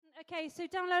Okay, so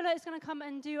Dan Lola is going to come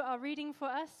and do our reading for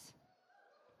us.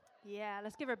 Yeah,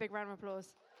 let's give her a big round of applause.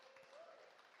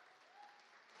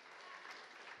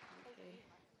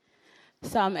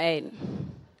 Psalm 8.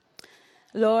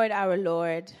 Lord, our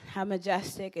Lord, how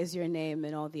majestic is your name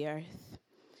in all the earth.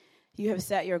 You have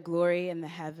set your glory in the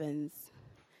heavens.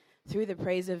 Through the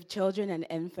praise of children and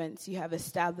infants, you have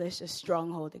established a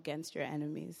stronghold against your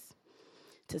enemies,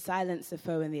 to silence the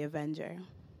foe and the avenger.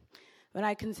 When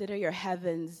I consider your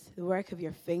heavens, the work of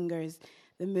your fingers,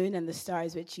 the moon and the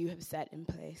stars which you have set in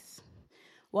place.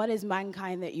 What is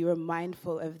mankind that you are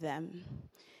mindful of them,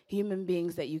 human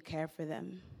beings that you care for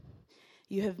them?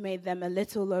 You have made them a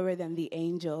little lower than the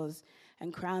angels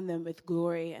and crowned them with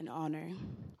glory and honor.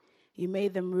 You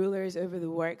made them rulers over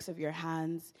the works of your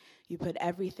hands. You put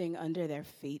everything under their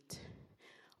feet.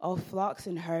 All flocks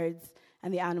and herds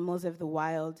and the animals of the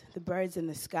wild, the birds in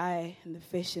the sky and the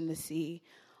fish in the sea,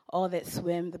 all that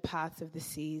swim the paths of the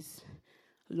seas.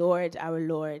 Lord, our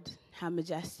Lord, how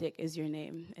majestic is your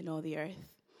name in all the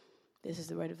earth. This is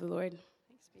the word of the Lord.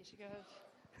 Thanks, Bisha. Go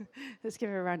ahead. Let's give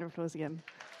her a round of applause again.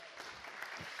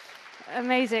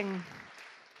 Amazing.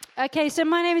 Okay, so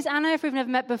my name is Anna. If we've never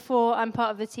met before, I'm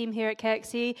part of the team here at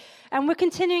KXE, and we're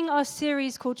continuing our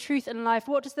series called Truth and Life.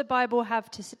 What does the Bible have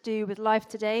to do with life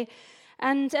today?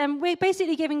 And we're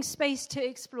basically giving space to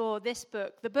explore this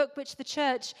book, the book which the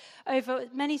church over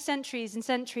many centuries and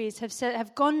centuries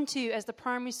have gone to as the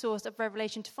primary source of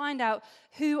revelation to find out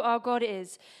who our God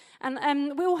is.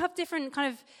 And we all have different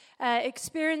kind of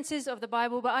experiences of the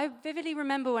Bible, but I vividly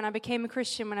remember when I became a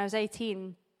Christian when I was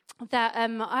 18, that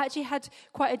I actually had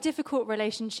quite a difficult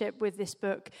relationship with this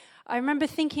book. I remember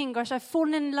thinking, gosh, I've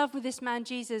fallen in love with this man,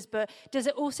 Jesus, but does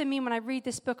it also mean when I read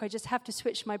this book, I just have to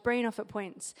switch my brain off at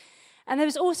points? And there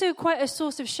was also quite a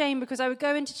source of shame because I would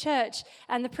go into church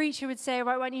and the preacher would say,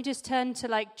 right, why don't you just turn to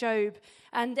like Job?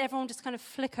 And everyone just kind of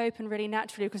flick open really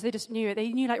naturally because they just knew it.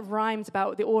 They knew like rhymes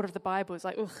about the order of the Bible. It's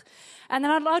like, ugh. And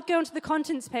then I'd go onto the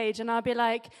contents page and I'd be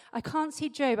like, I can't see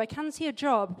Job. I can see a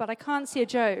job, but I can't see a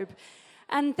Job.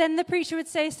 And then the preacher would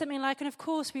say something like, and of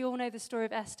course we all know the story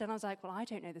of Esther. And I was like, well, I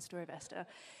don't know the story of Esther.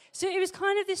 So it was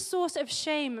kind of this source of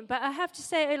shame. But I have to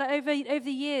say, like, over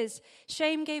the years,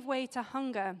 shame gave way to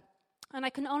hunger. And I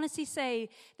can honestly say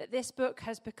that this book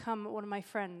has become one of my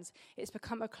friends. It's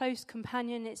become a close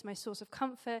companion. It's my source of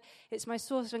comfort. It's my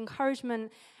source of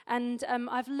encouragement. And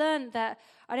I've learned that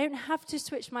I don't have to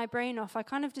switch my brain off. I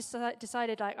kind of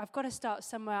decided, like, I've got to start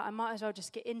somewhere. I might as well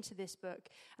just get into this book.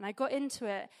 And I got into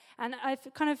it. And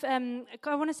I've kind of,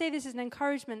 I want to say this as an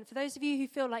encouragement for those of you who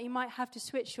feel like you might have to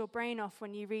switch your brain off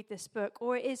when you read this book,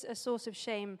 or it is a source of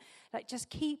shame. Like, just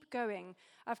keep going.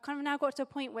 I've kind of now got to a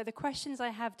point where the questions I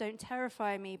have don't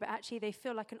terrify me, but actually they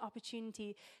feel like an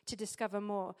opportunity to discover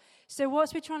more. So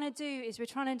what we're trying to do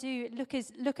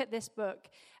is look at this book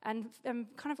and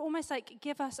kind of almost like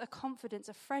give us a confidence,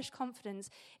 a fresh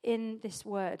confidence in this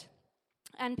word.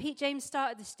 And Pete James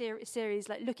started the series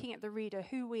like looking at the reader,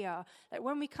 who we are. Like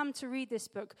when we come to read this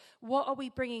book, what are we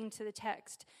bringing to the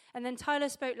text? And then Tyler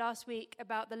spoke last week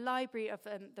about the library of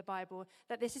the Bible,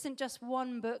 that this isn't just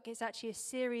one book, it's actually a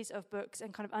series of books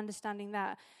and kind of understanding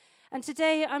that. And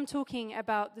today I'm talking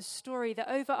about the story,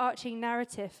 the overarching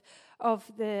narrative of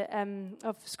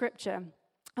Scripture.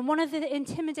 And one of the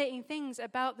intimidating things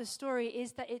about the story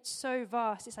is that it's so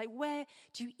vast. It's like, where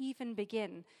do you even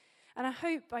begin? And I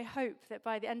hope that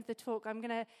by the end of the talk, I'm going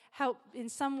to help in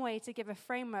some way to give a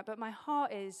framework. But my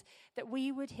heart is that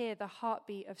we would hear the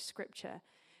heartbeat of Scripture,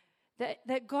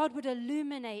 that God would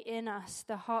illuminate in us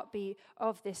the heartbeat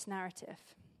of this narrative.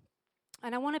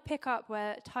 And I want to pick up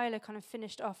where Tyler kind of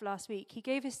finished off last week. He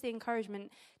gave us the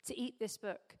encouragement to eat this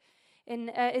book. In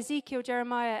Ezekiel,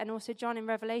 Jeremiah, and also John in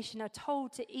Revelation are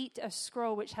told to eat a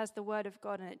scroll which has the word of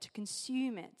God in it, to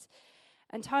consume it.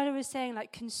 And Tyler was saying,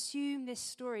 like, consume this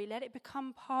story. Let it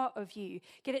become part of you.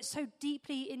 Get it so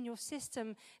deeply in your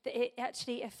system that it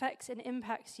actually affects and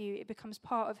impacts you. It becomes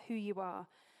part of who you are.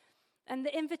 And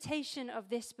the invitation of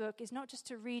this book is not just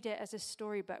to read it as a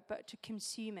storybook, but to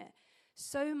consume it.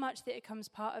 So much that it becomes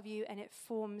part of you and it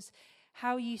forms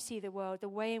how you see the world, the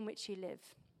way in which you live.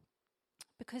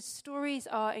 Because stories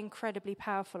are incredibly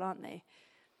powerful, aren't they?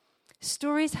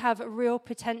 Stories have real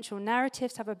potential.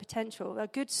 Narratives have a potential. A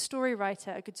good story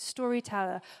writer, a good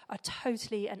storyteller are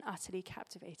totally and utterly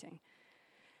captivating.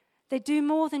 They do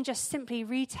more than just simply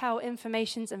retell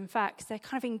informations and facts. They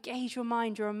kind of engage your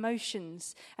mind, your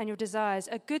emotions, and your desires.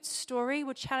 A good story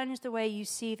will challenge the way you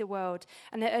see the world,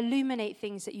 and they illuminate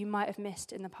things that you might have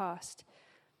missed in the past.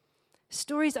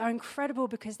 Stories are incredible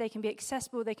because they can be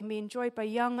accessible, they can be enjoyed by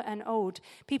young and old.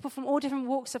 People from all different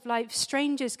walks of life,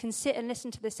 strangers can sit and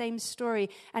listen to the same story,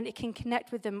 and it can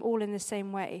connect with them all in the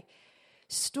same way.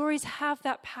 Stories have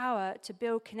that power to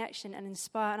build connection and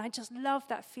inspire, and I just love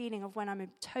that feeling of when I'm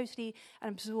totally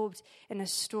absorbed in a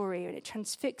story, and it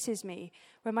transfixes me,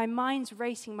 where my mind's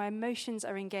racing, my emotions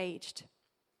are engaged.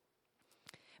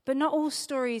 But not all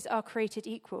stories are created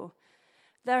equal.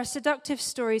 There are seductive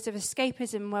stories of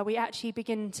escapism where we actually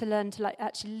begin to learn to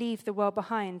actually leave the world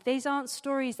behind. These aren't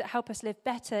stories that help us live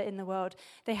better in the world.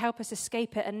 They help us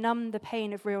escape it and numb the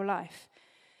pain of real life.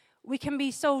 We can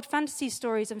be sold fantasy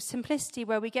stories of simplicity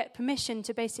where we get permission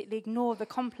to basically ignore the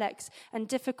complex and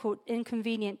difficult,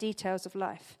 inconvenient details of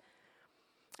life.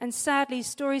 And sadly,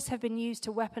 stories have been used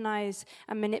to weaponize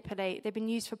and manipulate. They've been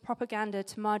used for propaganda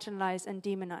to marginalize and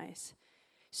demonize.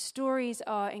 Stories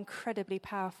are incredibly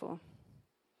powerful.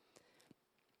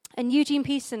 And Eugene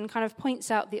Peterson kind of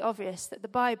points out the obvious, that the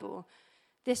Bible,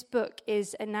 this book,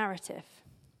 is a narrative.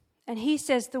 And he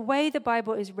says the way the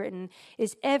Bible is written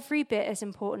is every bit as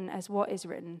important as what is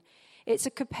written. It's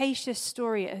a capacious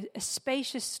story, a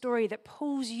spacious story that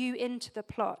pulls you into the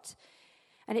plot.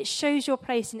 And it shows your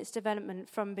place in its development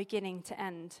from beginning to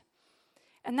end.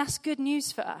 And that's good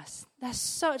news for us. That's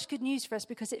such good news for us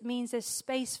because it means there's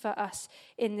space for us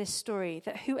in this story.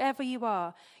 That whoever you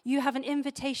are, you have an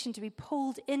invitation to be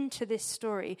pulled into this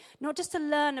story. Not just to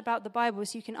learn about the Bible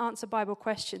so you can answer Bible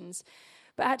questions,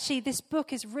 but actually this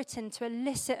book is written to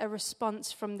elicit a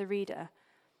response from the reader.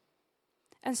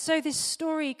 And so this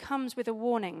story comes with a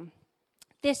warning.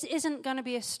 This isn't going to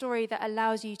be a story that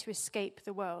allows you to escape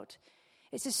the world.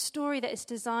 It's a story that is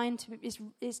designed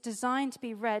to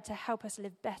be read to help us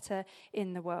live better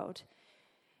in the world.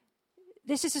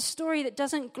 This is a story that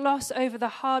doesn't gloss over the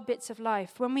hard bits of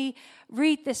life. When we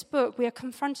read this book, we are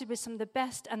confronted with some of the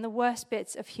best and the worst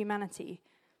bits of humanity,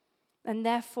 and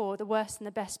therefore the worst and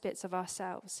the best bits of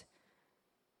ourselves.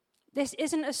 This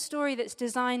isn't a story that's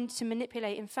designed to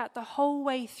manipulate. In fact, the whole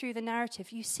way through the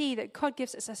narrative, you see that God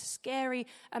gives us a scary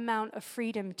amount of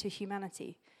freedom to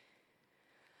humanity.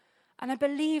 And I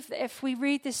believe that if we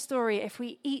read this story, if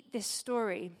we eat this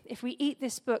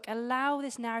book, allow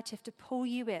this narrative to pull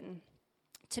you in,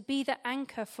 to be the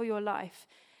anchor for your life,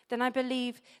 then I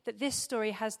believe that this story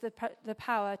has the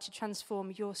power to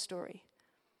transform your story.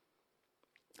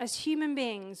 As human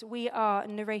beings, we are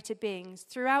narrated beings.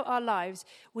 Throughout our lives,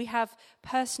 we have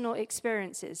personal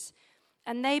experiences,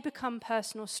 and they become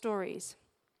personal stories.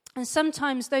 And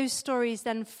sometimes those stories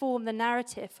then form the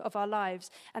narrative of our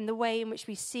lives and the way in which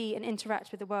we see and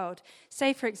interact with the world.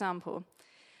 Say, for example,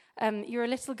 you're a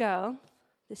little girl.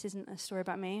 This isn't a story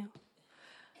about me.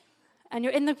 And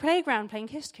you're in the playground playing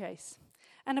kiss case,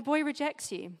 and a boy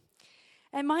rejects you.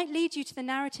 It might lead you to the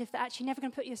narrative that actually you're never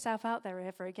going to put yourself out there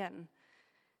ever again.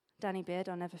 Danny Beard,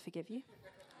 I'll never forgive you.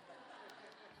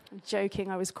 I'm joking,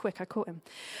 I was quick, I caught him.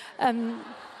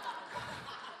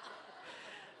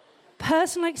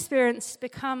 Personal experiences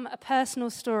become a personal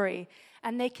story,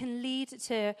 and they can lead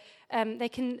to, they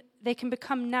can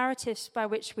become narratives by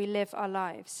which we live our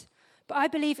lives. But I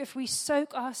believe if we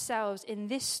soak ourselves in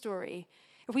this story,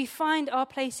 if we find our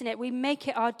place in it, we make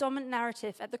it our dominant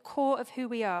narrative at the core of who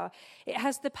we are, it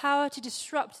has the power to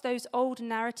disrupt those old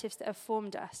narratives that have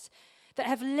formed us, that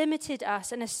have limited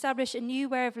us, and establish a new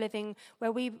way of living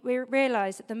where we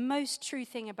realize that the most true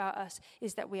thing about us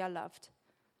is that we are loved.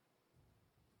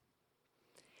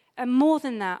 And more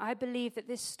than that, I believe that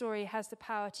this story has the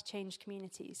power to change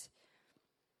communities.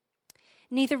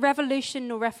 Neither revolution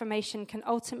nor reformation can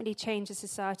ultimately change a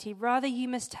society. Rather, you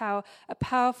must tell a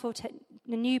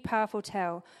new powerful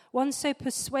tale, one so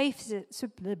persuasive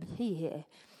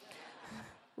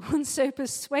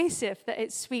that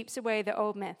it sweeps away the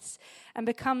old myths and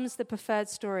becomes the preferred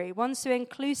story, one so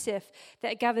inclusive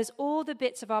that it gathers all the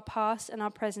bits of our past and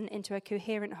our present into a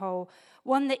coherent whole,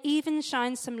 one that even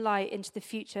shines some light into the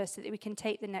future so that we can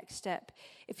take the next step.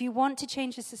 If you want to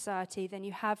change a society, then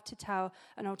you have to tell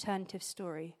an alternative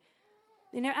story.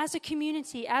 You know, as a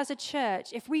community, as a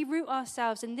church, if we root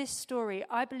ourselves in this story,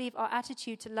 I believe our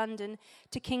attitude to London,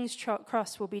 to King's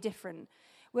Cross will be different.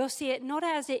 We'll see it not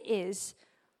as it is,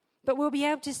 but we'll be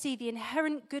able to see the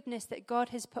inherent goodness that God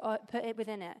has put it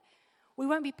within it. We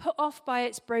won't be put off by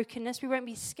its brokenness. We won't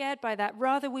be scared by that.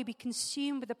 Rather, we'll be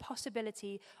consumed with the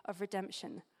possibility of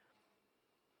redemption.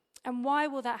 And why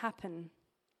will that happen?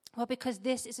 Well, because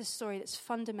this is a story that's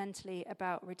fundamentally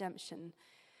about redemption,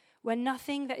 where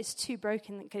nothing that is too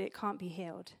broken that it can't be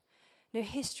healed. No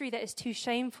history that is too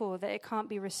shameful that it can't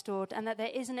be restored, and that there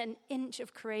isn't an inch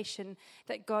of creation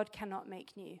that God cannot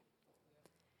make new.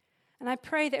 And I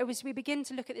pray that as we begin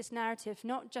to look at this narrative,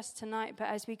 not just tonight, but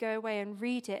as we go away and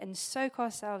read it and soak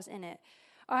ourselves in it,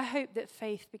 I hope that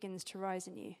faith begins to rise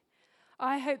in you.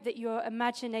 I hope that your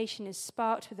imagination is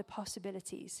sparked with the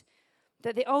possibilities,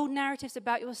 that the old narratives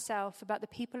about yourself, about the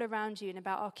people around you, and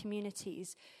about our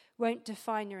communities won't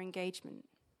define your engagement.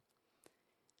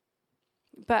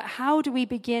 But how do we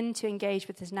begin to engage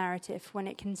with this narrative when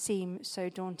it can seem so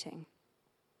daunting?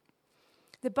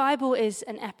 The Bible is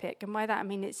an epic, and by that I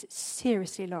mean it's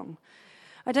seriously long.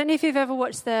 I don't know if you've ever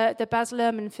watched the Baz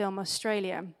Luhrmann film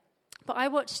Australia, but I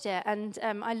watched it, and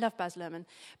I love Baz Luhrmann.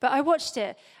 But I watched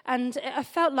it, and I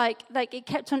felt like it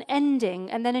kept on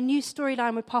ending, and then a new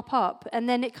storyline would pop up, and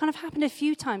then it kind of happened a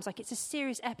few times, like it's a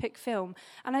serious epic film.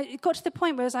 And it got to the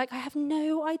point where I was like, I have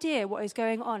no idea what is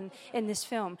going on in this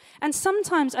film. And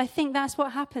sometimes I think that's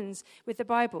what happens with the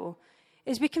Bible,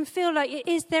 is we can feel like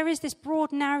there is this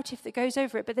broad narrative that goes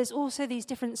over it, but there's also these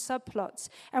different subplots,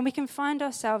 and we can find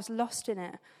ourselves lost in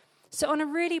it. So on a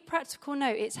really practical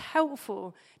note, it's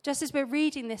helpful, just as we're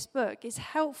reading this book, it's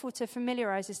helpful to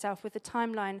familiarize yourself with the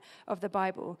timeline of the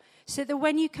Bible, so that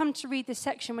when you come to read this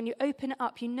section, when you open it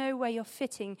up, you know where you're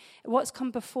fitting, what's come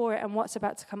before it and what's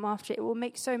about to come after it. It will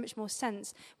make so much more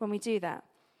sense when we do that.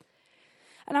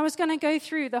 And I was going to go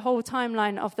through the whole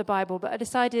timeline of the Bible, but I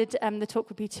decided the talk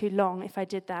would be too long if I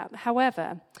did that.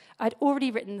 However, I'd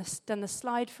already done the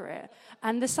slide for it,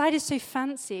 and the slide is so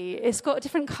fancy. It's got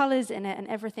different colors in it, and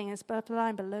everything is above the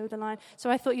line, below the line.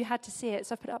 So I thought you had to see it,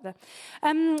 so I put it up there.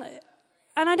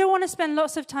 And I don't want to spend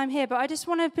lots of time here, but I just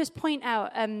want to just point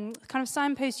out, kind of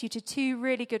signpost you to two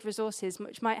really good resources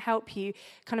which might help you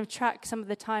kind of track some of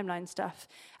the timeline stuff.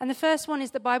 And the first one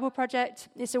is the Bible Project.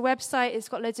 It's a website. It's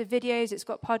got loads of videos. It's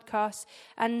got podcasts.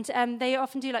 And they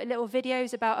often do like little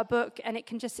videos about a book, and it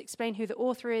can just explain who the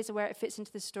author is or where it fits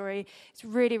into the story. It's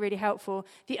really, really helpful.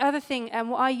 The other thing,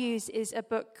 what I use is a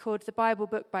book called The Bible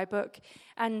Book by Book.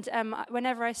 And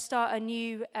whenever I start a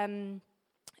new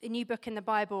book in the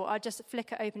Bible, I'll just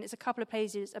flick it open. It's a couple of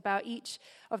pages about each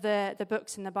of the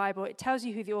books in the Bible. It tells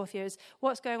you who the author is,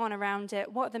 what's going on around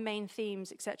it, what are the main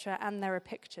themes, etc., and there are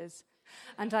pictures.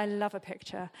 And I love a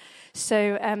picture.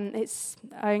 So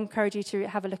I encourage you to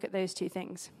have a look at those two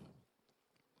things.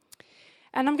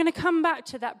 And I'm going to come back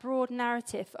to that broad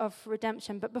narrative of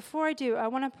redemption, but before I do, I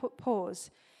want to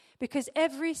pause, because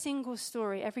every single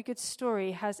story, every good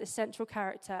story has a central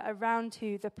character around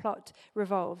who the plot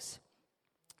revolves.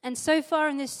 And so far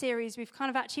in this series, we've kind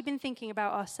of actually been thinking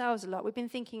about ourselves a lot. We've been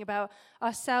thinking about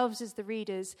ourselves as the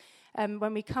readers.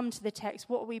 When we come to the text,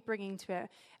 what are we bringing to it?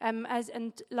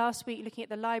 And last week, looking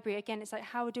at the library, again, it's like,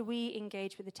 how do we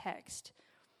engage with the text?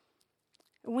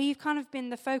 We've kind of been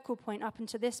the focal point up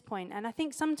until this point. And I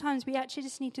think sometimes we actually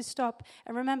just need to stop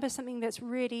and remember something that's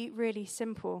really, really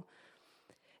simple.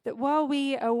 That while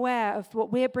we are aware of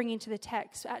what we're bringing to the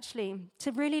text, actually,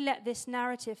 to really let this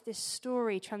narrative, this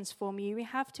story transform you, we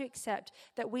have to accept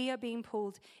that we are being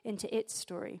pulled into its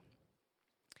story.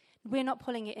 We're not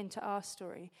pulling it into our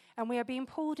story. And we are being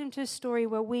pulled into a story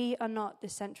where we are not the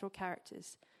central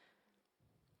characters.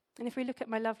 And if we look at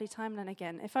my lovely timeline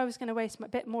again, if I was going to waste a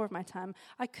bit more of my time,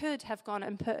 I could have gone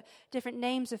and put different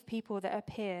names of people that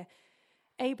appear.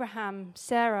 Abraham,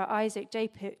 Sarah, Isaac,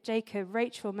 Jacob,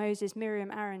 Rachel, Moses,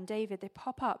 Miriam, Aaron, David, they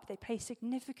pop up. They play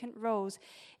significant roles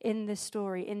in this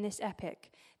story, in this epic.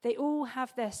 They all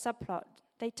have their subplot.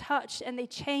 They touch and they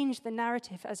change the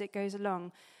narrative as it goes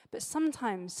along. But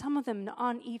sometimes some of them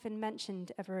aren't even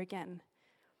mentioned ever again.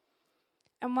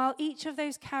 And while each of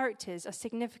those characters are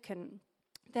significant,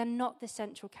 they're not the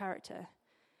central character.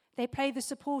 They play the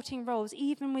supporting roles,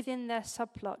 even within their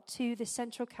subplot, to the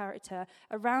central character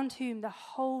around whom the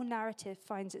whole narrative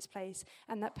finds its place,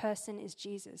 and that person is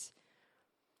Jesus.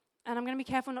 And I'm going to be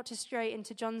careful not to stray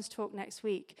into John's talk next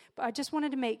week, but I just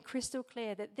wanted to make crystal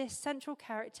clear that this central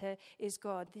character is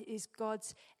God, is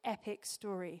God's epic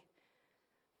story.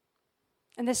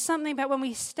 And there's something about when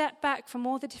we step back from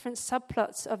all the different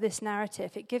subplots of this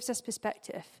narrative, it gives us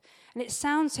perspective. And it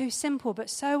sounds so simple, but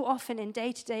so often in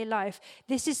day-to-day life,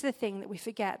 this is the thing that we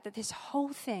forget, that this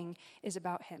whole thing is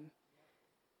about him.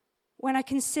 When I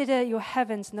consider your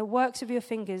heavens and the works of your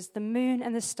fingers, the moon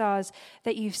and the stars,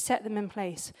 that you've set them in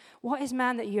place, what is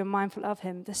man that you are mindful of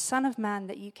him, the Son of Man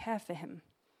that you care for him?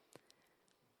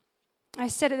 I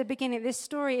said at the beginning, this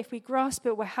story, if we grasp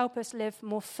it, will help us live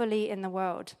more fully in the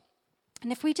world.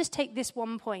 And if we just take this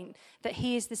one point, that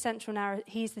he is the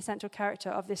central character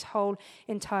of this whole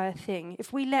entire thing,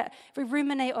 if we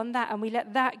ruminate on that and we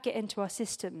let that get into our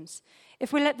systems,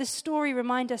 if we let the story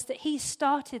remind us that he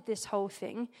started this whole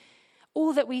thing,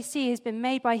 all that we see has been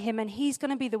made by him, and he's going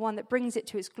to be the one that brings it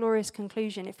to its glorious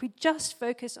conclusion. If we just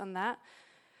focus on that,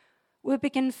 we'll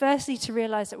begin firstly to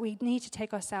realize that we need to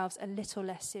take ourselves a little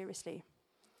less seriously.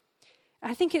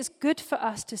 I think it's good for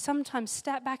us to sometimes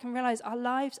step back and realize our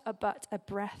lives are but a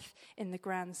breath in the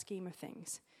grand scheme of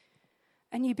things.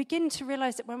 And you begin to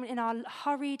realize that when we're in our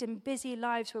hurried and busy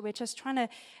lives where we're just trying to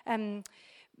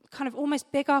kind of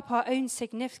almost big up our own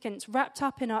significance, wrapped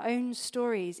up in our own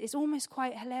stories, it's almost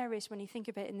quite hilarious when you think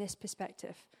of it in this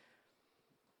perspective.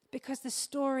 Because the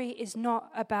story is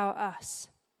not about us.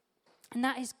 And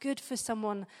that is good for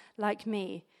someone like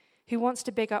me who wants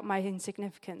to big up my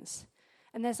insignificance.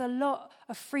 And there's a lot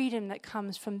of freedom that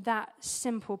comes from that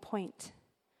simple point,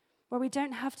 where we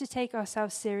don't have to take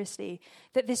ourselves seriously,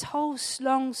 that this whole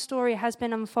long story has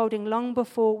been unfolding long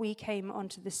before we came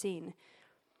onto the scene.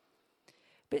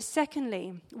 But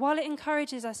secondly, while it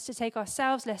encourages us to take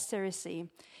ourselves less seriously,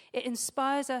 it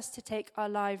inspires us to take our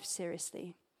lives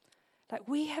seriously. Like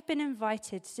we have been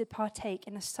invited to partake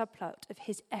in a subplot of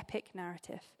his epic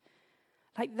narrative.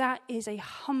 Like that is a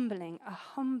humbling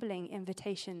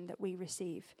invitation that we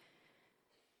receive.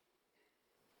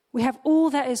 We have all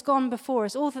that has gone before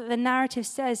us, all that the narrative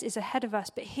says is ahead of us,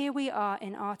 but here we are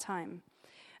in our time.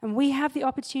 And we have the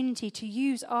opportunity to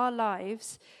use our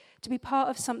lives to be part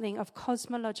of something of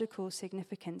cosmological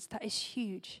significance. That is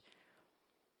huge.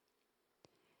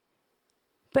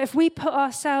 But if we put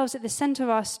ourselves at the center of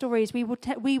our stories, we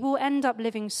will end up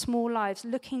living small lives,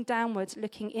 looking downwards,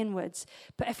 looking inwards.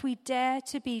 But if we dare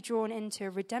to be drawn into a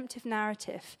redemptive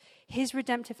narrative, his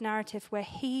redemptive narrative, where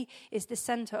he is the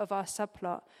center of our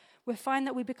subplot, we'll find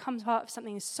that we become part of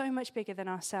something so much bigger than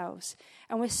ourselves.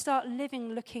 And we'll start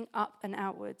living looking up and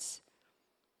outwards.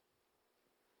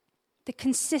 The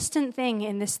consistent thing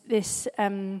in this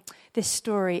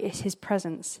story is his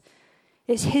presence.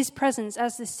 It's his presence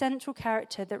as the central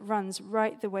character that runs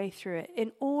right the way through it.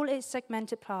 In all its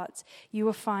segmented parts, you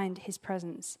will find his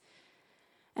presence.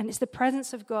 And it's the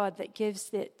presence of God that gives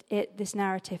this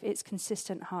narrative its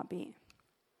consistent heartbeat.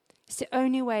 It's the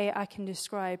only way I can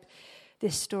describe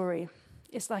this story.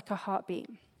 It's like a heartbeat.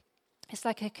 It's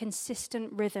like a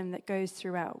consistent rhythm that goes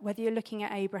throughout. Whether you're looking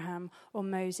at Abraham or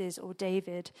Moses or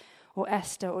David or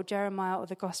Esther or Jeremiah or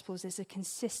the Gospels, there's a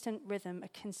consistent rhythm, a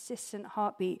consistent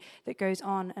heartbeat that goes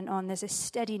on and on. There's a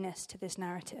steadiness to this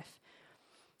narrative.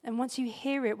 And once you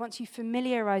hear it, once you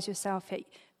familiarize yourself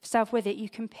with it, you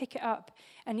can pick it up.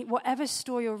 And whatever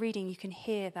story you're reading, you can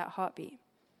hear that heartbeat.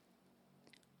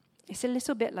 It's a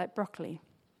little bit like broccoli.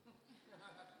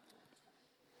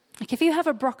 Like if you have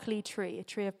a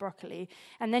tree of broccoli,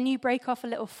 and then you break off a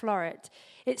little floret,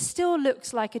 it still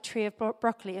looks like a tree of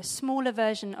broccoli, a smaller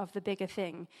version of the bigger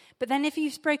thing. But then if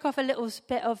you break off a little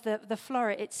bit of the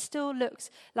floret, it still looks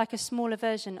like a smaller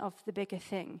version of the bigger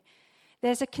thing.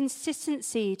 There's a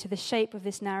consistency to the shape of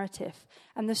this narrative,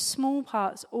 and the small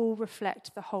parts all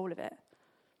reflect the whole of it.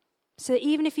 So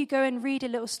even if you go and read a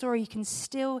little story, you can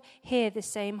still hear the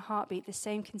same heartbeat, the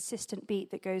same consistent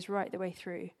beat that goes right the way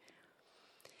through.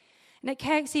 And at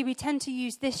KXC, we tend to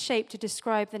use this shape to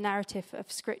describe the narrative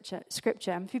of Scripture.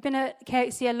 If you've been at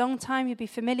KXC a long time, you'll be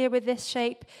familiar with this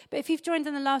shape. But if you've joined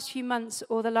in the last few months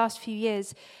or the last few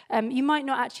years, you might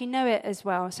not actually know it as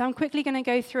well. So I'm quickly going to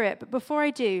go through it. But before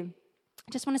I do,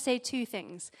 I just want to say two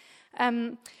things.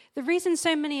 The reason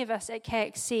so many of us at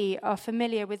KXC are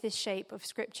familiar with this shape of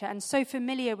Scripture and so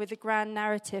familiar with the grand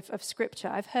narrative of Scripture,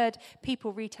 I've heard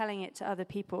people retelling it to other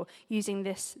people using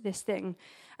this thing,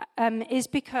 is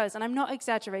because, and I'm not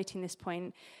exaggerating this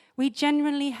point, we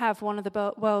genuinely have one of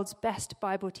the world's best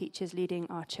Bible teachers leading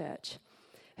our church,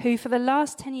 who for the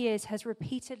last 10 years has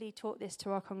repeatedly taught this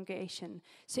to our congregation.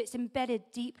 So it's embedded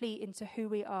deeply into who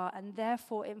we are and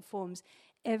therefore informs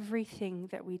everything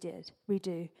that we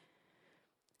do.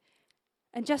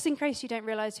 And just in case you don't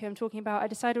realize who I'm talking about, I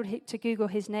decided to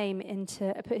put his name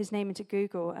into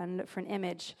Google and look for an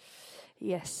image.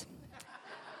 Yes.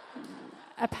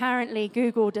 Apparently,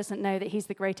 Google doesn't know that he's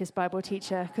the greatest Bible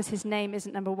teacher because his name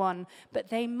isn't number one. But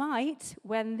they might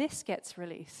when this gets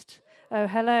released. Oh,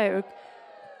 hello.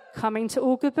 Coming to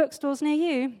all good bookstores near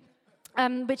you.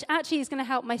 Which actually is going to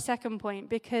help my second point,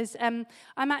 because I'm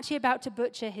actually about to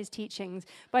butcher his teachings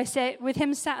with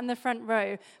him sat in the front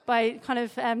row, by kind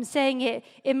of saying it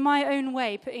in my own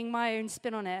way, putting my own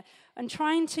spin on it, and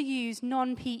trying to use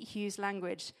non-Pete Hughes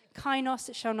language.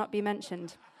 Kainos shall not be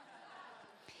mentioned.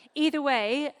 Either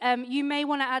way, you may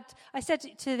want to add, I said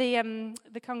to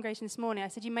the congregation this morning, I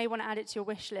said you may want to add it to your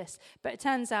wish list, but it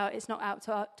turns out it's not out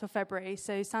till February,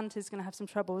 so Santa's going to have some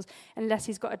troubles unless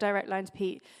he's got a direct line to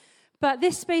Pete. But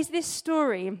this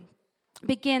story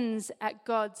begins at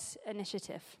God's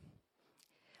initiative.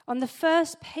 On the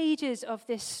first pages of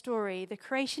this story, the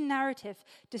creation narrative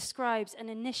describes an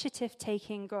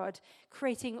initiative-taking God,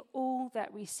 creating all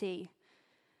that we see.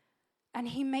 And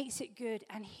he makes it good,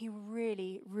 and he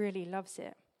really, really loves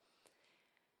it.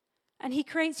 And he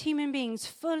creates human beings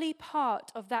fully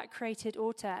part of that created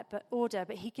order,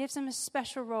 but he gives them a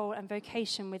special role and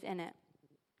vocation within it.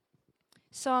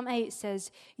 Psalm 8 says,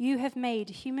 "You have made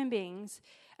human beings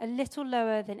a little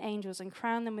lower than angels and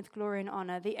crowned them with glory and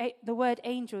honor." The word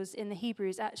angels in the Hebrew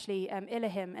is actually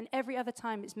Elohim, and every other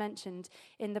time it's mentioned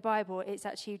in the Bible, it's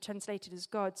actually translated as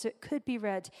God. So it could be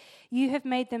read, "You have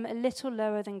made them a little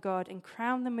lower than God and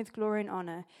crowned them with glory and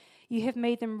honor. You have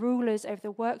made them rulers over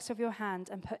the works of your hand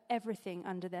and put everything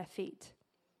under their feet."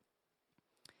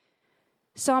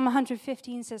 Psalm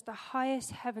 115 says, "The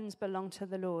highest heavens belong to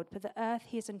the Lord, but the earth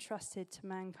he has entrusted to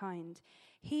mankind."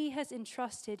 He has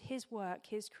entrusted his work,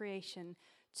 his creation,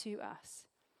 to us.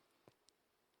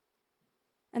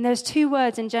 And there's two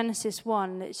words in Genesis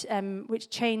 1 which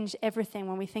change everything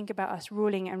when we think about us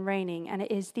ruling and reigning, and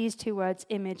it is these two words,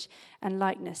 image and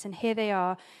likeness. And here they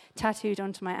are, tattooed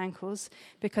onto my ankles,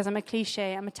 because I'm a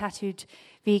cliche, I'm a tattooed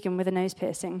vegan with a nose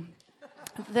piercing.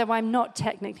 Though I'm not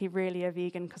technically really a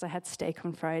vegan because I had steak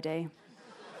on Friday.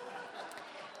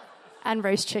 And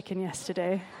roast chicken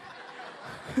yesterday.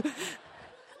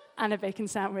 And a bacon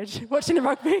sandwich, watching the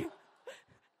rugby.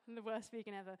 I'm the worst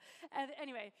vegan ever.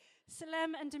 Anyway,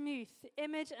 Salem and Demuth,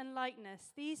 image and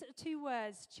likeness. These two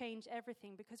words change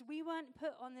everything, because we weren't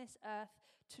put on this earth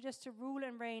just to rule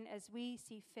and reign as we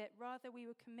see fit. Rather, we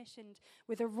were commissioned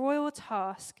with a royal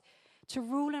task to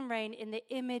rule and reign in the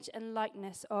image and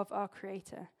likeness of our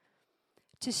Creator,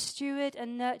 to steward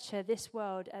and nurture this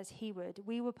world as he would.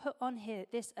 We were put on here,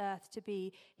 this earth, to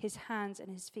be his hands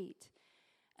and his feet.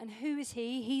 And who is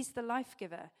he? He's the life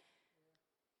giver.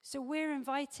 So we're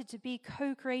invited to be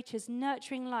co-creators,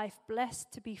 nurturing life,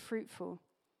 blessed to be fruitful.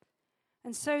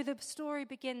 And so the story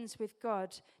begins with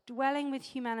God dwelling with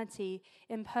humanity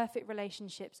in perfect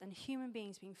relationships and human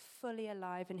beings being fully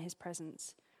alive in his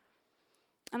presence.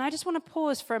 And I just want to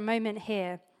pause for a moment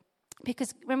here,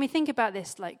 because when we think about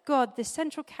this, like God, the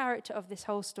central character of this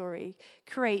whole story,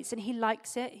 creates, and he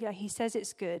likes it, he says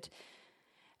it's good,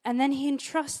 and then he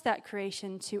entrusts that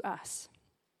creation to us.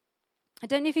 I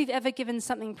don't know if you've ever given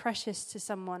something precious to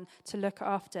someone to look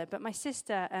after, but my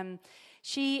sister,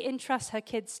 she entrusts her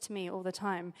kids to me all the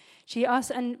time. She asks,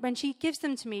 and when she gives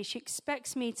them to me, she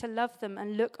expects me to love them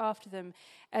and look after them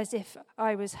as if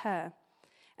I was her.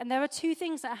 And there are two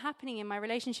things that are happening in my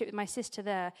relationship with my sister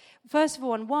there. First of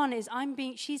all, one is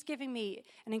she's giving me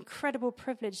an incredible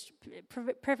privileged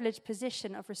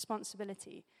position of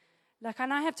responsibility.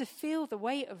 And I have to feel the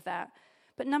weight of that.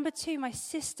 But number two, my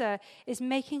sister is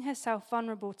making herself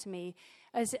vulnerable to me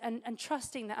and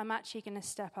trusting that I'm actually going to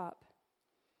step up.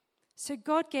 So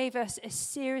God gave us a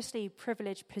seriously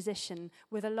privileged position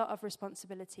with a lot of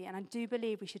responsibility, and I do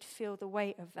believe we should feel the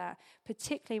weight of that,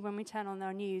 particularly when we turn on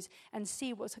our news and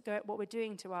see what we're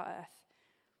doing to our earth.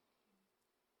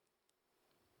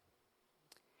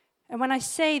 And when I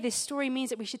say this story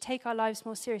means that we should take our lives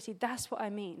more seriously, that's what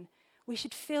I mean. We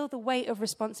should feel the weight of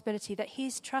responsibility that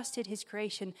he's trusted his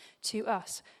creation to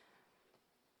us.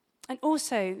 And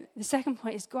also, the second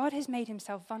point is God has made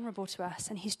himself vulnerable to us,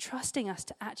 and he's trusting us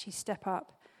to actually step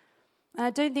up. And I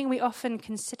don't think we often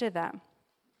consider that.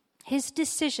 His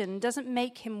decision doesn't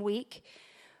make him weak,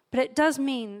 but it does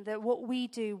mean that what we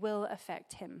do will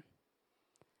affect him.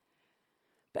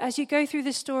 But as you go through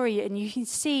the story and you can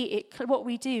see what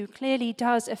we do clearly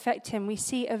does affect him, we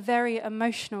see a very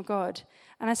emotional God.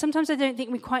 And sometimes I don't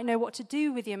think we quite know what to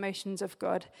do with the emotions of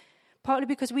God, partly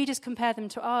because we just compare them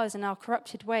to ours in our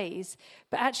corrupted ways,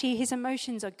 but actually his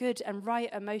emotions are good and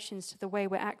right emotions to the way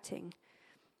we're acting,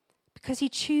 because he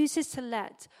chooses to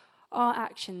let our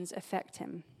actions affect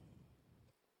him.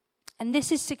 And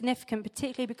this is significant,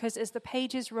 particularly because as the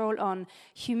pages roll on,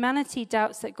 humanity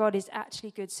doubts that God is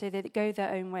actually good, so they go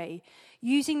their own way,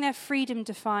 using their freedom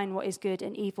to define what is good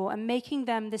and evil and making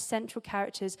them the central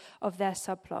characters of their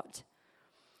subplot.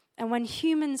 And when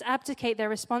humans abdicate their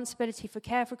responsibility for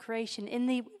care for creation in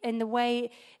the way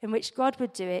in which God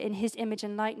would do it, in his image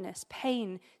and likeness,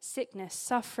 pain, sickness,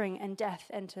 suffering, and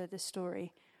death enter the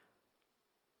story.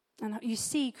 And you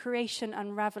see creation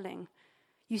unraveling.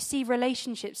 You see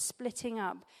relationships splitting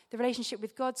up, the relationship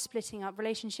with God splitting up,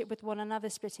 relationship with one another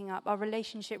splitting up, our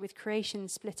relationship with creation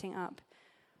splitting up.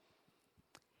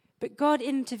 But God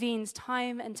intervenes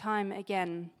time and time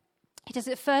again. He does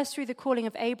it first through the calling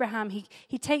of Abraham.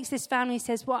 He takes this family and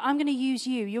says, well, I'm going to use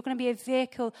you. You're going to be a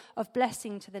vehicle of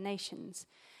blessing to the nations.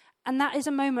 And that is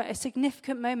a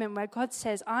significant moment where God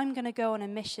says, I'm going to go on a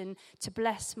mission to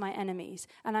bless my enemies,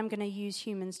 and I'm going to use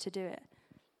humans to do it.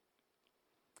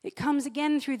 It comes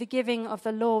again through the giving of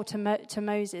the law to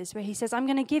Moses, where he says, I'm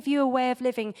going to give you a way of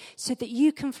living so that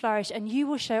you can flourish, and you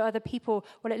will show other people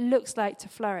what it looks like to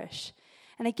flourish.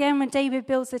 And again, when David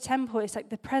builds the temple, it's like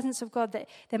the presence of God, that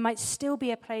there might still be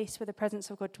a place where the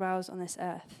presence of God dwells on this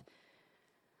earth.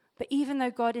 But even though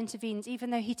God intervenes,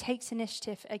 even though he takes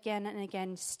initiative again and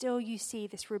again, still you see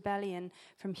this rebellion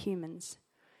from humans.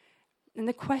 And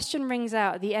the question rings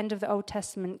out at the end of the Old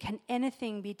Testament, can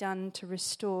anything be done to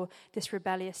restore this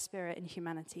rebellious spirit in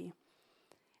humanity?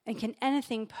 And can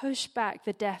anything push back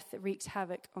the death that wreaks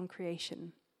havoc on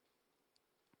creation?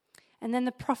 And then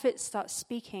the prophets start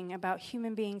speaking about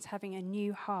human beings having a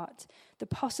new heart, the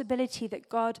possibility that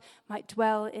God might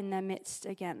dwell in their midst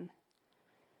again.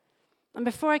 And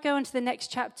before I go into the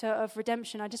next chapter of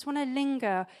redemption, I just want to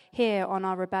linger here on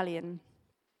our rebellion.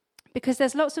 Because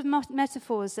there's lots of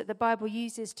metaphors that the Bible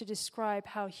uses to describe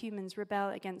how humans rebel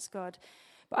against God.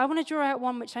 But I want to draw out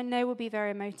one which I know will be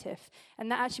very emotive. And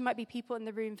that actually might be people in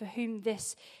the room for whom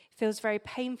this feels very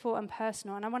painful and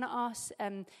personal. And I want to ask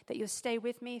that you'll stay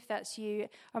with me if that's you.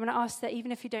 I want to ask that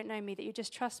even if you don't know me, that you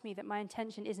just trust me, that my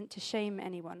intention isn't to shame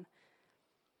anyone.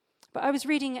 But I was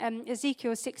reading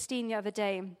Ezekiel 16 the other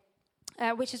day,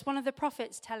 which is one of the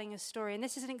prophets telling a story. And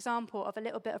this is an example of a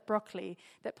little bit of broccoli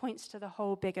that points to the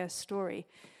whole bigger story.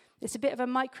 It's a bit of a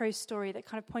micro story that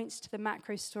kind of points to the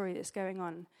macro story that's going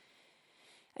on.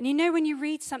 And you know when you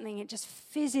read something, it just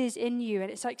fizzes in you,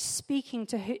 and it's like speaking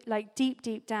to like deep,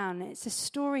 deep down. It's a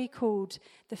story called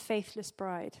The Faithless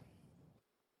Bride.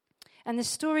 And the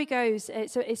story goes,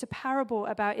 it's a parable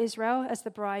about Israel as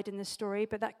the bride in the story,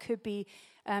 but that could be,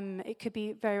 it could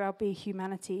be very well be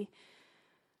humanity.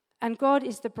 And God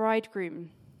is the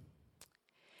bridegroom.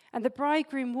 And the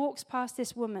bridegroom walks past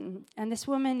this woman, and this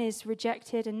woman is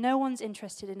rejected, and no one's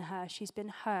interested in her. She's been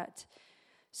hurt.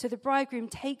 So the bridegroom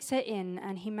takes her in,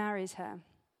 and he marries her.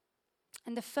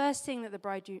 And the first thing that the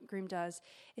bridegroom does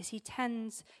is he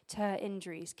tends to her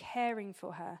injuries, caring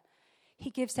for her. He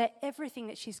gives her everything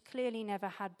that she's clearly never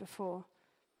had before.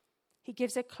 He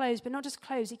gives her clothes, but not just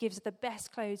clothes. He gives her the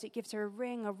best clothes. It gives her a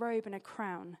ring, a robe, and a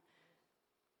crown.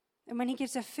 And when he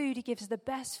gives her food, he gives her the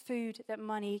best food that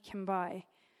money can buy.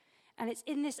 And it's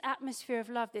in this atmosphere of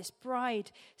love, this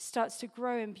bride starts to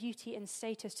grow in beauty and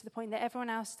status to the point that everyone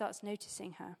else starts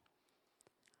noticing her.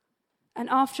 And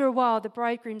after a while, the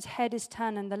bridegroom's head is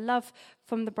turned, and the love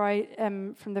from the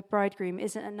bridegroom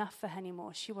isn't enough for her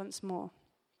anymore. She wants more.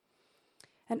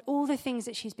 And all the things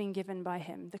that she's been given by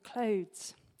him, the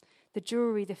clothes, the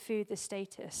jewelry, the food, the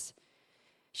status,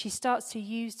 she starts to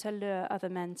use to lure other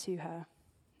men to her.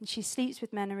 And she sleeps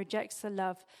with men and rejects the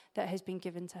love that has been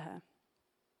given to her.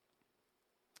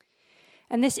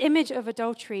 And this image of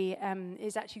adultery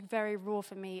is actually very raw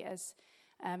for me as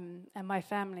and my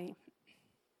family.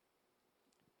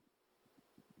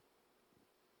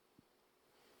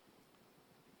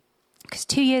 Because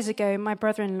 2 years ago, my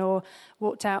brother-in-law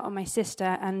walked out on my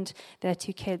sister and their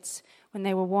 2 kids when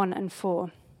they were 1 and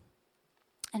 4.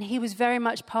 And he was very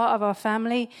much part of our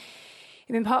family.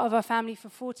 He'd been part of our family for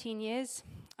 14 years.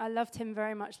 I loved him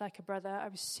very much like a brother. I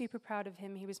was super proud of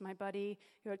him. He was my buddy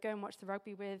who I'd go and watch the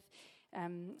rugby with.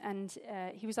 And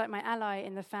he was like my ally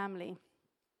in the family.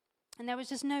 And there was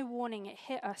just no warning. It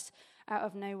hit us out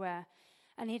of nowhere.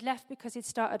 And he'd left because he'd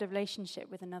started a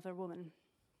relationship with another woman.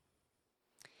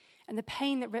 And the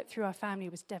pain that ripped through our family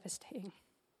was devastating.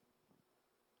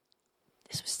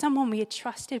 This was someone we had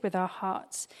trusted with our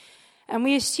hearts. And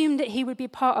we assumed that he would be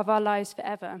part of our lives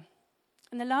forever.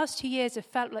 And the last 2 years have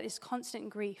felt like this constant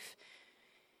grief.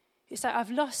 It's like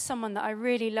I've lost someone that I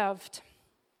really loved.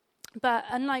 But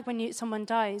unlike when someone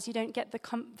dies, you don't get the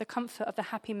comfort of the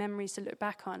happy memories to look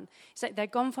back on. It's like they're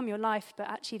gone from your life, but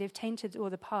actually they've tainted all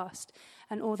the past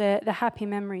and all the happy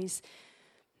memories.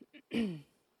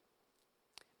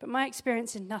 But my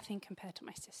experience is nothing compared to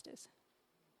my sister's.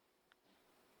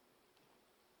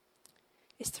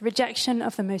 It's the rejection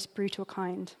of the most brutal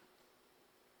kind.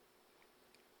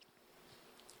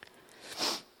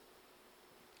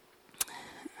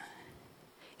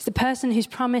 It's the person who's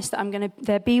promised that I'm going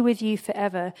to be with you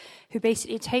forever, who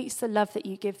basically takes the love that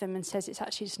you give them and says it's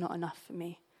actually just not enough for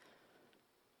me.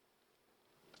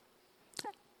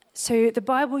 So the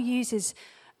Bible uses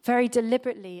very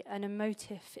deliberately an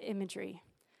emotive imagery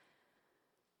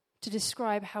to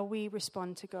describe how we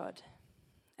respond to God.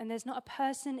 And there's not a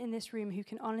person in this room who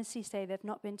can honestly say there have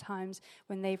not been times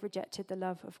when they've rejected the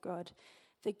love of God.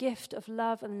 The gift of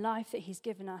love and life that he's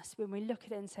given us, when we look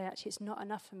at it and say, actually, it's not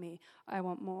enough for me, I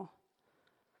want more.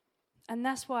 And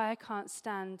that's why I can't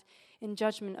stand in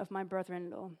judgment of my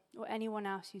brother-in-law or anyone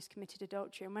else who's committed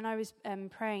adultery. And when I was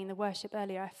praying the worship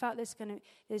earlier, I felt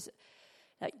there's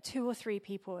like 2 or 3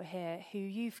 people here who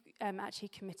you've actually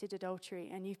committed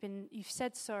adultery, and you've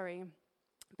said sorry,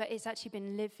 but it's actually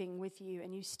been living with you,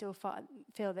 and you still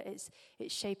feel that it's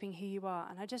shaping who you are.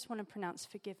 And I just want to pronounce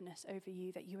forgiveness over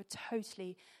you, that you are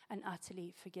totally and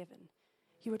utterly forgiven.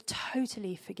 You are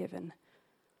totally forgiven.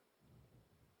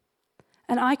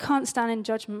 And I can't stand in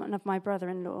judgment of my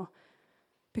brother-in-law,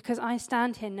 because I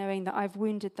stand here knowing that I've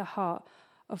wounded the heart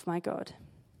of my God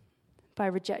by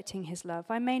rejecting his love.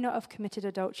 I may not have committed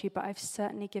adultery, but I've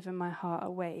certainly given my heart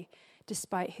away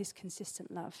despite his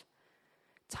consistent love.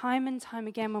 Time and time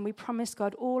again, when we promise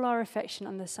God all our affection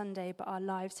on the Sunday, but our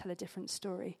lives tell a different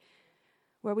story,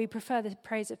 where we prefer the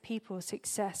praise of people,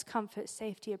 success, comfort,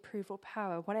 safety, approval,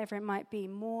 power, whatever it might be,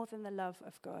 more than the love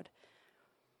of God.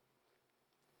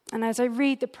 And as I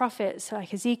read the prophets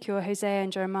like Ezekiel, Hosea,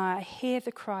 and Jeremiah, I hear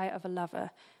the cry of a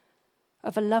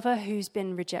lover who's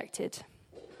been rejected.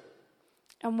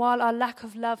 And while our lack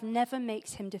of love never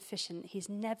makes him deficient, he's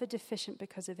never deficient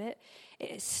because of it,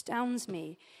 it astounds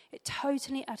me. It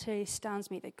totally, utterly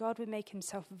astounds me that God would make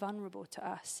himself vulnerable to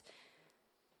us.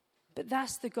 But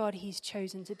that's the God he's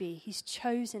chosen to be. He's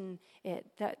chosen it,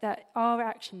 that our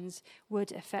actions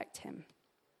would affect him.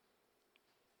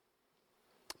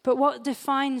 But what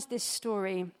defines this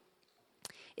story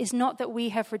is not that we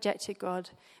have rejected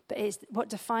God, but what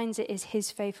defines it is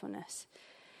his faithfulness.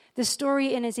 The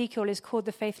story in Ezekiel is called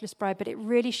the faithless bride, but it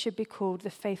really should be called the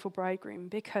faithful bridegroom,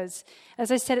 because,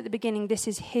 as I said at the beginning, this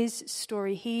is his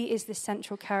story. He is the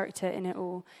central character in it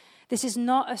all. This is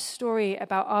not a story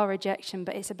about our rejection,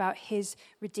 but it's about his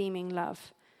redeeming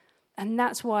love. And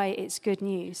that's why it's good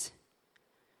news.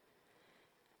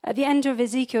 At the end of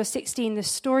Ezekiel 16, the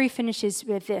story finishes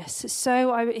with this.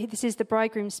 This is the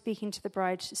bridegroom speaking to the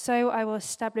bride. So I will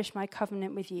establish my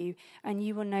covenant with you, and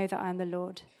you will know that I am the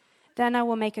Lord. Then I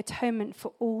will make atonement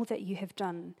for all that you have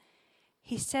done.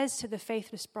 He says to the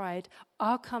faithless bride,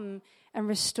 I'll come and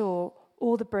restore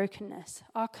all the brokenness.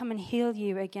 I'll come and heal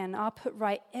you again. I'll put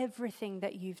right everything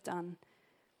that you've done.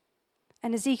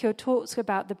 And Ezekiel talks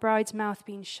about the bride's mouth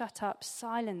being shut up,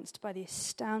 silenced by the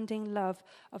astounding love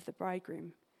of the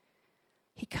bridegroom.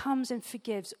 He comes and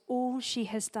forgives all she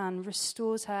has done,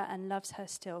 restores her and loves her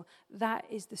still. That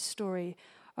is the story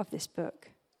of this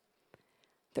book.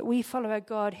 That we follow a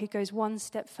God who goes one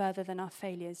step further than our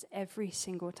failures every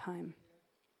single time.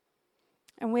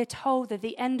 And we're told that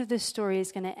the end of the story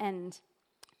is going to end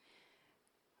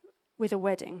with a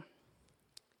wedding.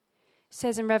 It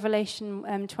says in Revelation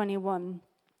 21,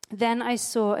 Then I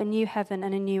saw a new heaven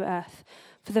and a new earth,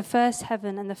 for the first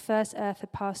heaven and the first earth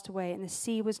had passed away, and the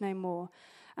sea was no more.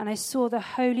 And I saw the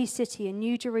holy city, a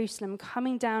new Jerusalem,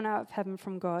 coming down out of heaven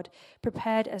from God,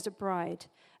 prepared as a bride,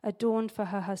 adorned for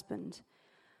her husband.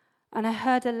 And I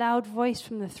heard a loud voice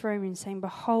from the throne room saying,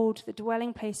 Behold, the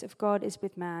dwelling place of God is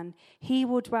with man. He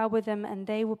will dwell with them, and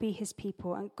they will be his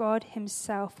people, and God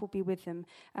himself will be with them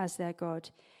as their God.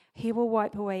 He will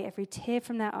wipe away every tear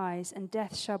from their eyes, and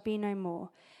death shall be no more.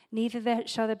 Neither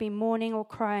shall there be mourning or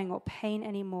crying or pain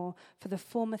any more, for the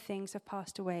former things have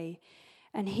passed away.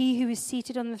 And he who is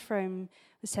seated on the throne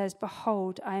says,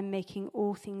 Behold, I am making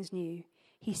all things new.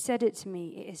 He said it to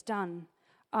me, It is done.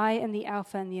 I am the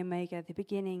Alpha and the Omega, the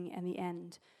beginning and the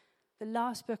end. The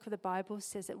last book of the Bible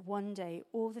says that one day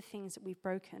all the things that we've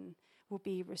broken will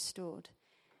be restored.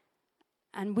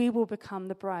 And we will become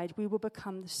the bride. We will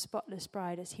become the spotless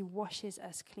bride as he washes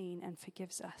us clean and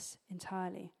forgives us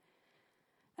entirely.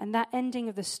 And that ending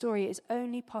of the story is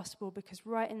only possible because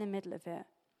right in the middle of it,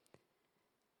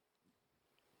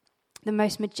 the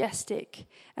most majestic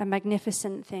and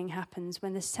magnificent thing happens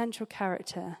when the central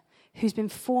character who's been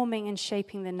forming and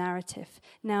shaping the narrative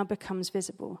now becomes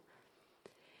visible.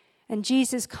 And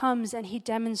Jesus comes and he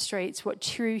demonstrates what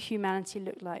true humanity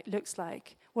looks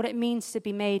like, what it means to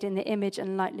be made in the image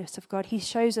and likeness of God. He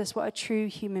shows us what a true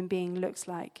human being looks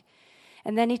like.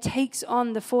 And then he takes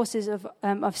on the forces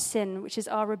of sin, which is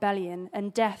our rebellion,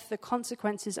 and death, the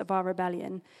consequences of our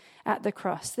rebellion, at the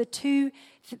cross. The two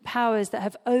powers that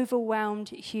have overwhelmed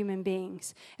human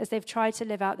beings as they've tried to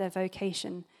live out their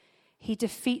vocation. He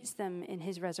defeats them in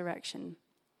his resurrection.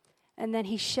 And then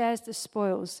he shares the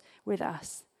spoils with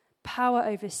us. Power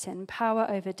over sin, power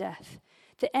over death.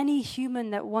 That any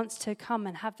human that wants to come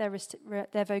and have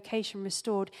their vocation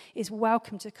restored is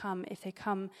welcome to come if they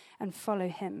come and follow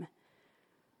him.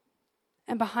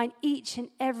 And behind each and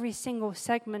every single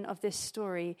segment of this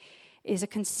story is a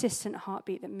consistent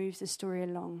heartbeat that moves the story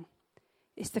along.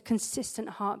 It's the consistent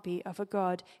heartbeat of a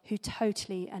God who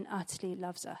totally and utterly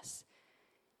loves us.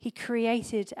 He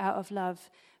created out of love.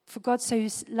 For God so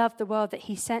loved the world that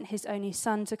he sent his only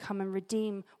son to come and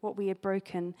redeem what we had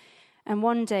broken. And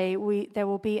one day there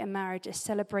will be a marriage, a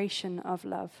celebration of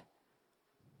love.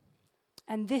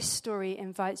 And this story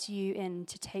invites you in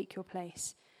to take your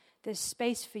place. There's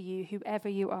space for you, whoever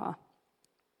you are.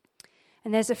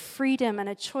 And there's a freedom and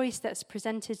a choice that's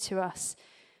presented to us.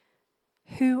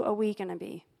 Who are we going to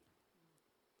be?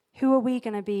 Who are we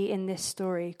going to be in this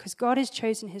story? Because God has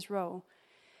chosen his role.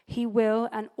 He will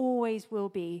and always will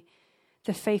be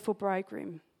the faithful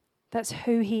bridegroom. That's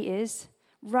who he is,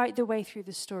 right the way through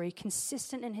the story,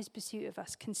 consistent in his pursuit of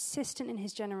us, consistent in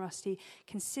his generosity,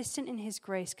 consistent in his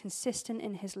grace, consistent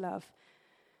in his love.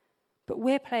 But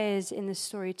we're players in the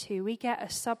story too. We get a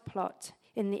subplot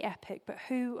in the epic, but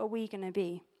who are we going to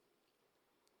be?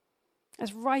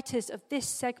 As writers of this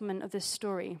segment of the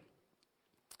story,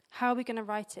 how are we going to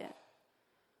write it?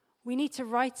 We need to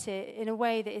write it in a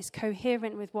way that is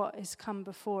coherent with what has come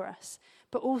before us,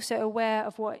 but also aware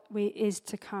of what is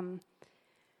to come.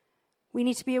 We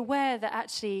need to be aware that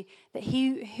actually, that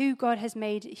who God has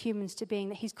made humans to being,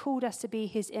 that he's called us to be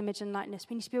his image and likeness.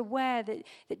 We need to be aware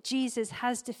that Jesus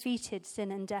has defeated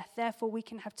sin and death. Therefore, we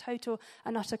can have total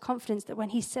and utter confidence that when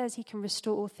he says he can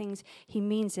restore all things, he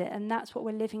means it. And that's what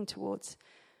we're living towards.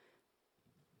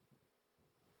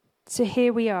 So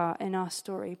here we are in our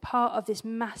story, part of this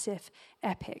massive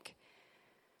epic.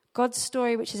 God's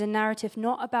story, which is a narrative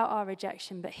not about our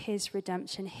rejection, but his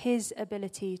redemption, his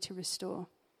ability to restore.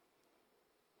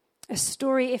 A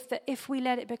story, if we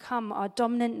let it become our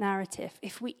dominant narrative,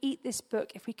 if we eat this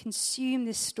book, if we consume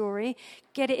this story,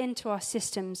 get it into our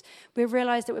systems, we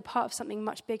realize that we're part of something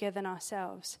much bigger than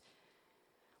ourselves.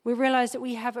 We realize that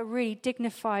we have a really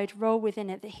dignified role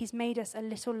within it, that he's made us a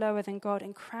little lower than God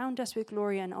and crowned us with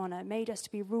glory and honor, made us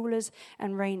to be rulers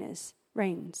and reigners.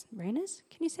 Reigners?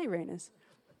 Can you say reigners?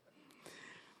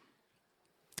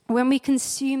 When we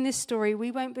consume this story,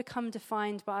 we won't become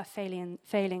defined by our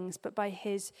failings, but by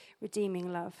his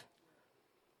redeeming love.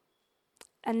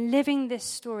 And living this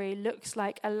story looks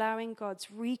like allowing God's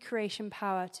recreation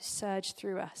power to surge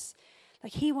through us.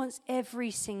 Like he wants every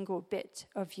single bit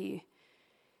of you.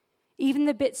 Even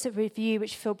the bits of you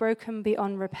which feel broken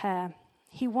beyond repair.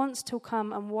 He wants to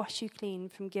come and wash you clean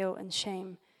from guilt and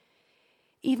shame.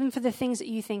 Even for the things that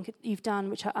you think you've done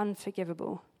which are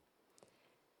unforgivable.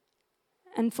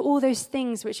 And for all those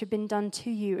things which have been done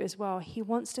to you as well, he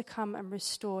wants to come and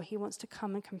restore. He wants to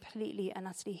come and completely and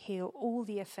utterly heal all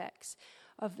the effects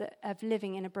of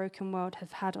living in a broken world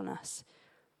have had on us.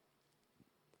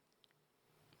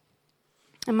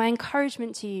 And my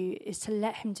encouragement to you is to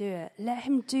let him do it. Let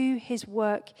him do his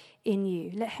work in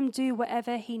you. Let him do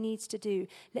whatever he needs to do.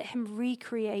 Let him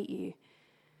recreate you.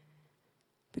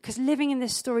 Because living in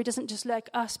this story doesn't just look like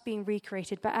us being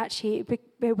recreated, but actually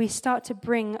we start to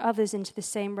bring others into the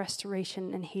same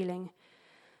restoration and healing.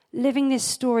 Living this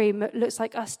story looks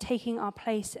like us taking our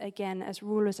place again as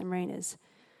rulers and reigners.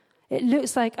 It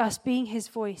looks like us being his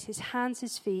voice, his hands,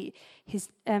 his feet,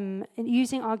 and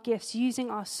using our gifts, using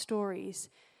our stories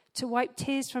to wipe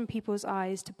tears from people's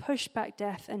eyes, to push back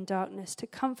death and darkness, to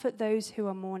comfort those who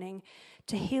are mourning,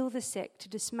 to heal the sick, to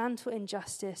dismantle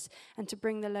injustice, and to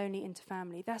bring the lonely into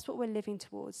family. That's what we're living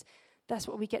towards. That's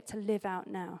what we get to live out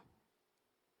now.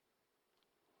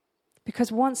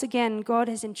 Because once again, God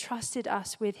has entrusted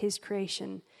us with his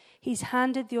creation. He's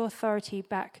handed the authority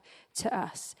back to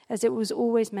us, as it was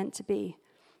always meant to be.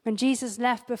 When Jesus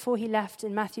left, before he left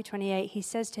in Matthew 28, he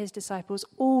says to his disciples,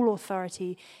 all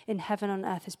authority in heaven and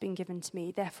earth has been given to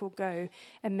me. Therefore go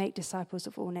and make disciples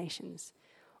of all nations.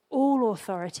 All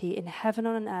authority in heaven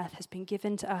and on earth has been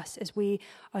given to us as we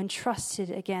are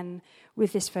entrusted again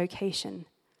with this vocation.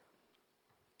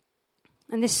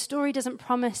 And this story doesn't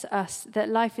promise us that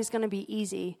life is going to be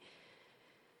easy,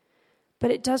 but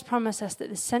it does promise us that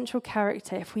the central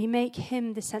character, if we make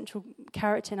him the central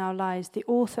character in our lives, the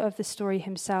author of the story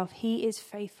himself, he is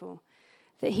faithful,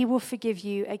 that he will forgive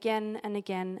you again and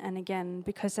again and again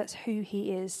because that's who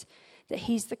he is, that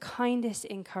he's the kindest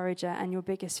encourager and your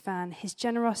biggest fan. His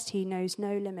generosity knows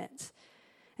no limits,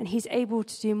 and he's able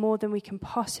to do more than we can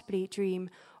possibly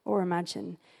dream or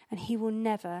imagine, and he will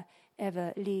never,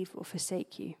 ever leave or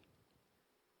forsake you.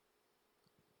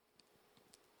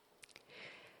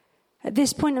 At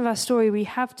this point of our story, we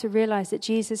have to realize that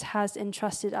Jesus has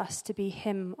entrusted us to be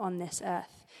him on this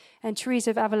earth. And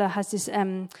Teresa of Avila has this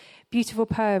beautiful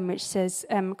poem which says,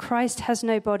 Christ has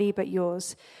no body but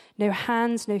yours, no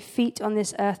hands, no feet on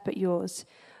this earth but yours.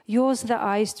 Yours are the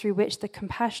eyes through which the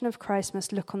compassion of Christ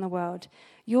must look on the world.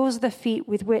 Yours are the feet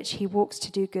with which he walks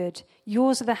to do good.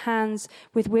 Yours are the hands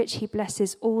with which he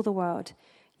blesses all the world.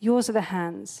 Yours are the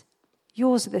hands.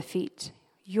 Yours are the feet.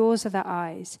 Yours are the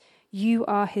eyes. You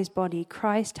are his body.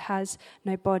 Christ has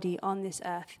no body on this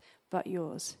earth but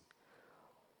yours.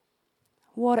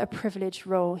 What a privileged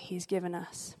role he's given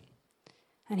us.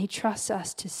 And he trusts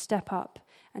us to step up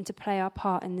and to play our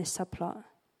part in this subplot.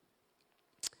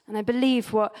 And I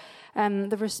believe what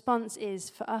the response is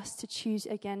for us to choose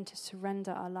again to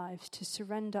surrender our lives, to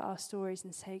surrender our stories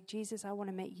and say, Jesus, I want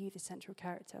to make you the central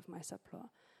character of my subplot.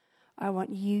 I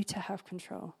want you to have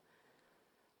control.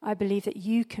 I believe that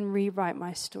you can rewrite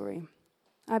my story.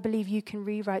 I believe you can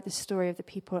rewrite the story of the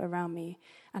people around me.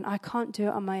 And I can't do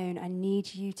it on my own. I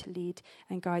need you to lead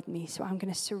and guide me. So I'm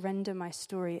going to surrender my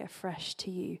story afresh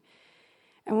to you.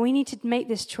 And we need to make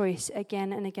this choice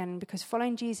again and again, because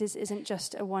following Jesus isn't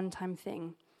just a one-time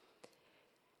thing.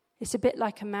 It's a bit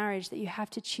like a marriage that you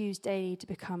have to choose daily to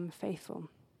become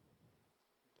faithful.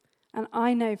 And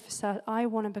I know I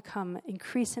want to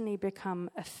increasingly become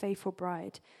a faithful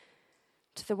bride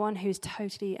to the one who is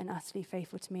totally and utterly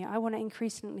faithful to me. I want to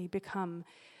increasingly become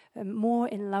more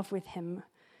in love with him.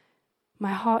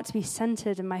 My heart to be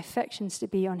centered and my affections to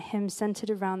be on him, centered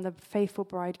around the faithful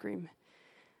bridegroom.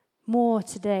 More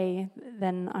today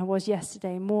than I was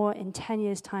yesterday, more in 10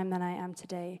 years' time than I am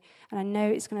today. And I know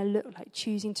it's going to look like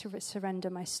choosing to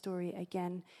surrender my story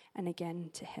again and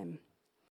again to him.